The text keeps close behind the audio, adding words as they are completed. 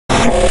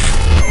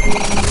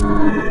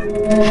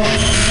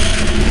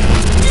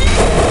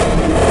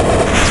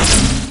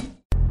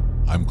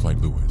I'm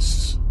Clyde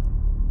Lewis.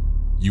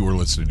 You are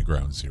listening to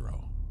Ground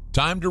Zero.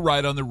 Time to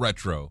ride on the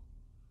retro.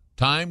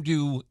 Time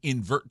to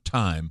invert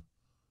time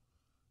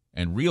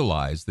and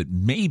realize that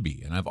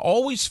maybe, and I've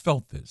always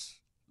felt this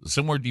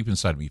somewhere deep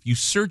inside of me, if you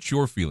search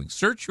your feelings,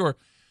 search your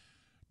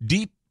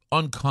deep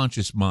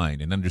unconscious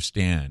mind and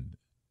understand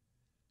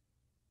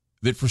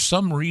that for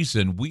some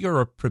reason we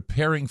are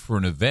preparing for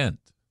an event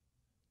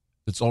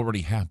that's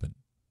already happened.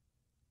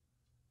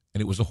 And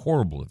it was a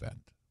horrible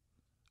event.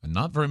 And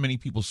not very many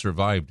people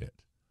survived it.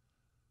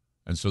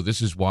 And so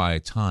this is why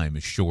time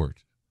is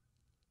short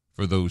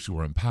for those who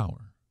are in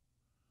power.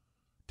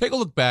 Take a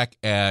look back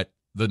at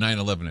the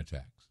 9/11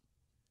 attacks.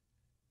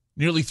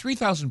 Nearly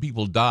 3,000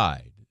 people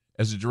died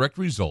as a direct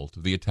result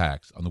of the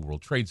attacks on the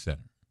World Trade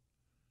Center.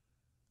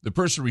 The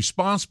person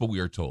responsible, we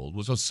are told,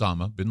 was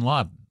Osama bin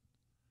Laden.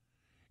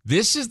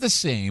 This is the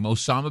same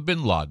Osama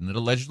bin Laden that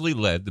allegedly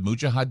led the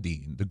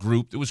Mujahideen, the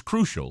group that was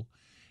crucial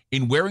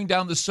in wearing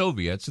down the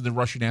Soviets in the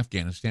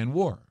Russian-Afghanistan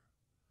war.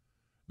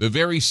 The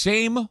very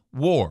same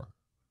war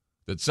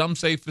that some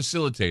say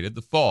facilitated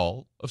the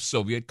fall of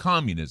Soviet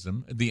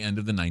communism at the end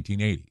of the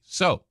 1980s.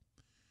 So,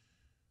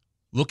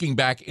 looking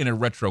back in a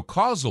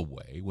retro-causal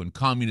way, when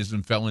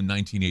communism fell in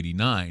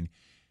 1989,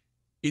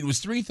 it was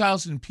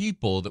 3,000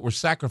 people that were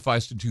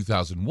sacrificed in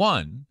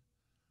 2001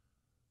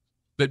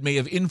 that may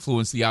have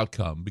influenced the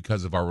outcome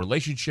because of our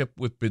relationship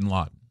with bin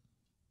Laden.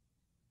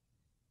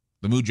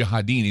 The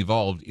Mujahideen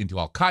evolved into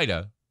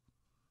Al-Qaeda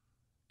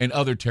and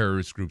other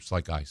terrorist groups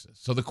like ISIS.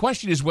 So the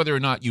question is whether or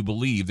not you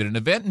believe that an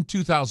event in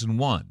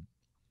 2001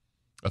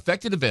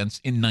 affected events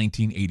in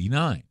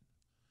 1989.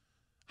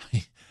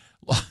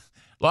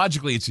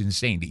 Logically, it's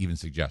insane to even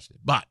suggest it.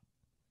 But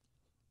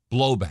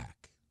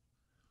blowback.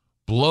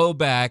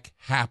 Blowback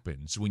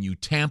happens when you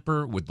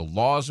tamper with the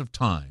laws of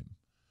time.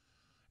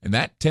 And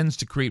that tends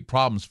to create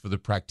problems for the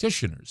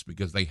practitioners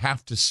because they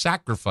have to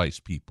sacrifice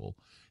people,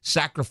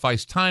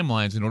 sacrifice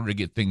timelines in order to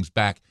get things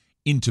back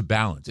into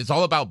balance. It's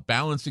all about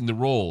balancing the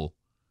role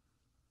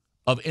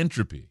of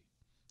entropy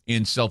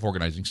in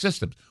self-organizing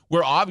systems.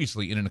 We're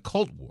obviously in an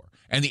occult war,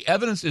 and the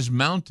evidence is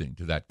mounting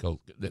to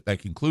that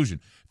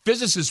conclusion.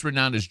 Physicists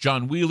renowned as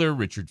John Wheeler,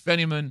 Richard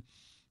Feynman,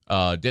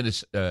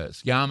 Denis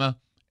Sciama,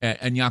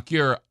 and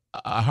Yakir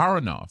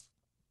Aharonov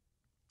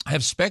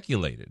have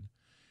speculated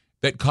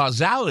that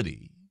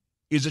causality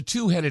is a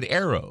two-headed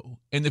arrow,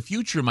 and the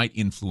future might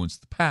influence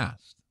the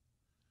past.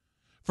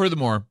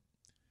 Furthermore,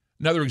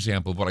 another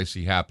example of what I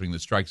see happening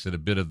that strikes at a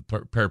bit of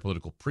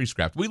parapolitical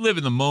priestcraft. We live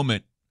in the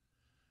moment,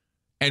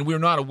 and we're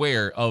not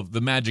aware of the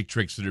magic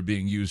tricks that are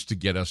being used to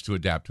get us to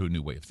adapt to a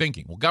new way of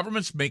thinking. Well,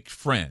 governments make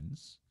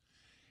friends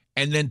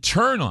and then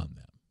turn on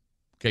them.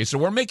 Okay, so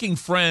we're making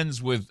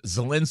friends with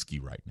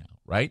Zelensky right now,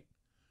 right?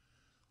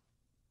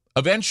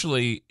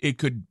 Eventually, it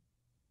could,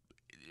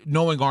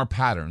 knowing our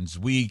patterns,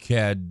 we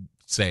could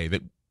say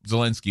that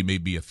Zelensky may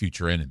be a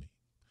future enemy.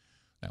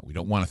 Now, we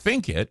don't want to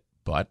think it,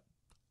 but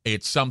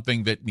it's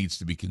something that needs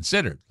to be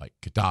considered, like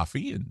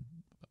Gaddafi and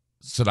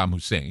Saddam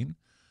Hussein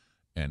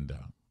and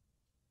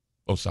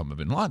Osama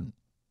bin Laden.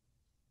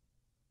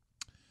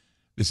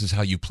 This is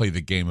how you play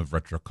the game of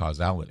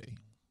retro-causality.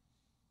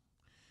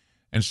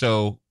 And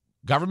so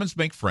governments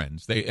make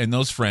friends, and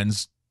those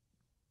friends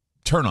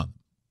turn on them.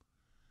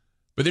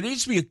 But there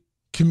needs to be a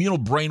communal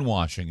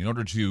brainwashing in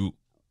order to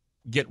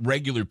get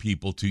regular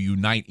people to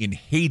unite in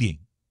hating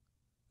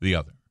the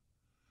other.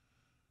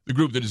 The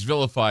group that is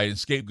vilified and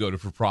scapegoated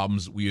for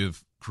problems that we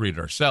have created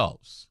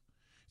ourselves.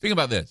 Think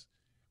about this.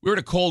 We were in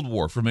a Cold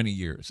War for many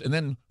years, and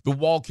then the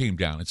wall came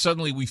down, and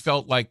suddenly we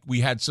felt like we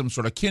had some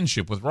sort of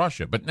kinship with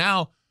Russia. But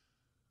now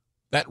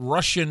that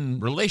Russian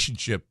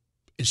relationship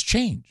has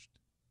changed.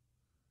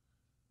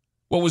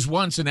 What was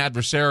once an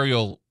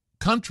adversarial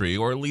country,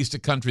 or at least a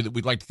country that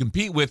we'd like to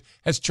compete with,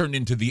 has turned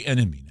into the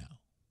enemy now.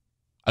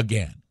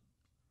 Again.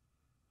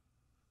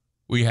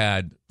 We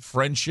had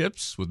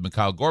friendships with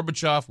Mikhail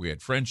Gorbachev. We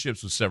had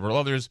friendships with several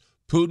others.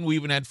 Putin, we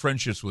even had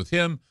friendships with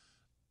him.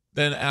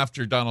 Then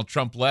after Donald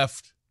Trump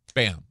left,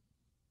 bam,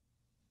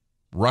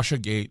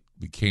 Russiagate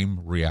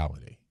became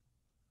reality.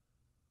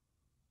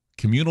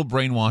 Communal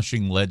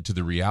brainwashing led to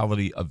the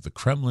reality of the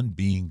Kremlin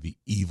being the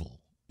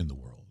evil in the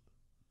world.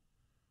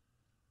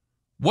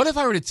 What if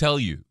I were to tell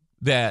you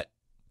that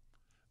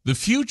the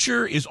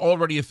future is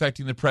already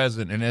affecting the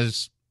present, and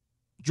as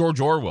George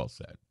Orwell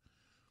said,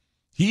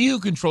 he who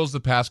controls the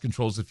past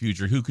controls the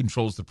future. Who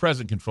controls the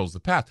present controls the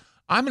past.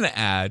 I'm going to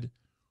add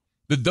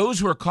that those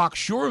who are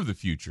cocksure of the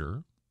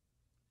future,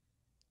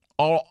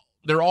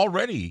 they're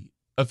already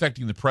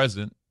affecting the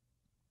present,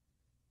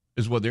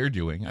 is what they're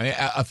doing.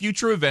 A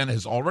future event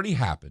has already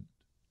happened,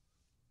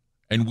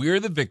 and we're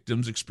the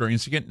victims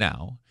experiencing it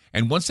now.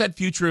 And once that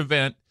future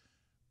event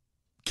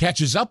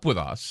catches up with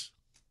us,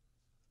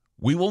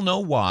 we will know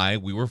why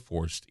we were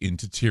forced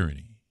into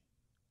tyranny.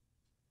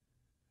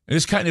 And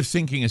this kind of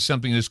thinking is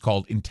something that's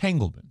called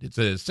entanglement. It's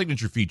a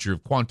signature feature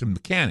of quantum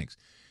mechanics.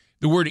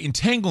 The word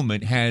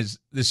entanglement has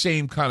the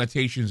same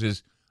connotations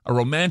as a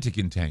romantic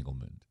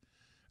entanglement.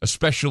 a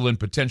special and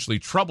potentially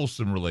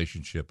troublesome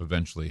relationship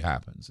eventually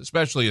happens,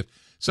 especially if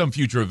some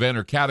future event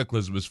or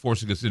cataclysm is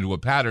forcing us into a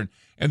pattern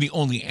and the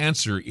only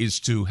answer is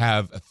to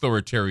have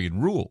authoritarian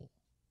rule.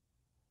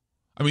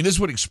 I mean, this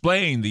would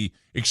explain the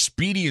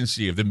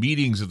expediency of the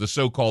meetings of the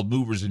so-called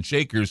movers and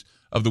shakers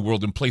of the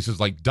world in places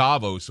like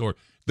Davos or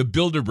the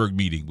Bilderberg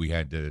meeting we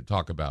had to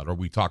talk about, or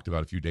we talked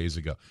about a few days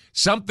ago.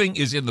 Something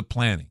is in the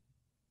planning.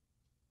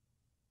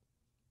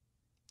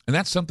 And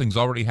that something's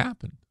already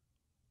happened.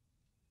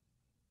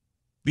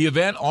 The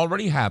event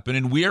already happened,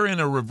 and we are in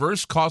a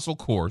reverse causal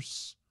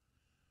course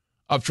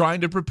of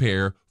trying to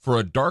prepare for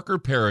a darker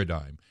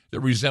paradigm that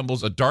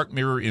resembles a dark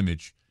mirror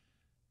image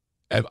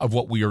of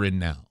what we are in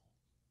now.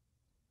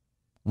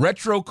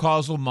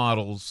 Retro-causal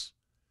models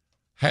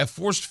have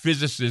forced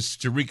physicists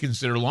to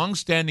reconsider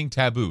long-standing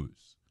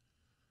taboos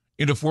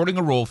in affording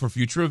a role for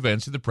future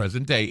events in the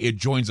present day. It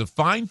joins a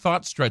fine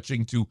thought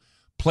stretching to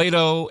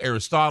Plato,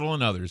 Aristotle,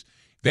 and others.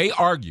 They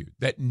argued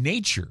that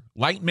nature,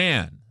 like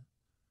man,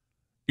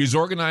 is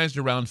organized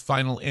around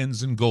final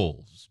ends and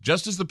goals.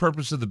 Just as the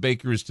purpose of the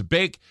baker is to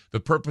bake, the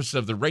purpose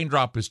of the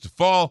raindrop is to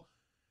fall,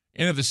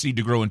 and of the seed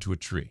to grow into a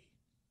tree.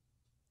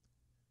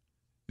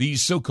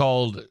 These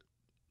so-called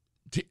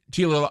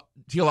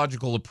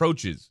teleological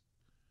approaches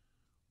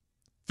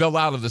fell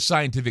out of the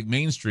scientific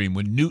mainstream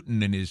when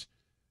Newton and his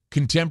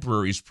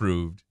contemporaries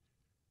proved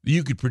that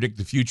you could predict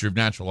the future of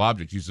natural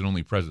objects using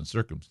only present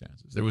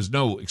circumstances. There was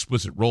no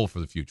explicit role for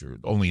the future.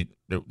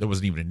 There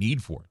wasn't even a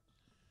need for it.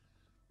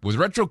 With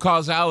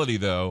retro-causality,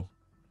 though,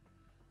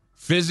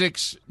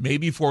 physics may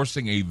be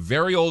forcing a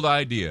very old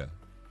idea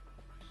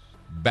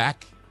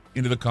back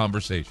into the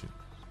conversation.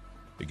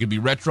 It could be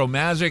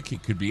retro-magic.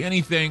 It could be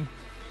anything.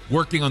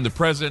 Working on the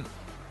present.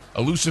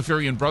 A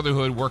Luciferian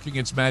brotherhood working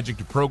its magic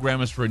to program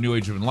us for a new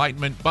age of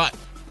enlightenment. But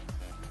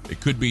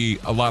it could be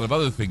a lot of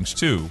other things,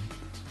 too.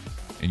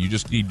 And you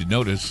just need to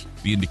notice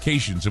the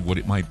indications of what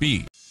it might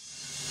be.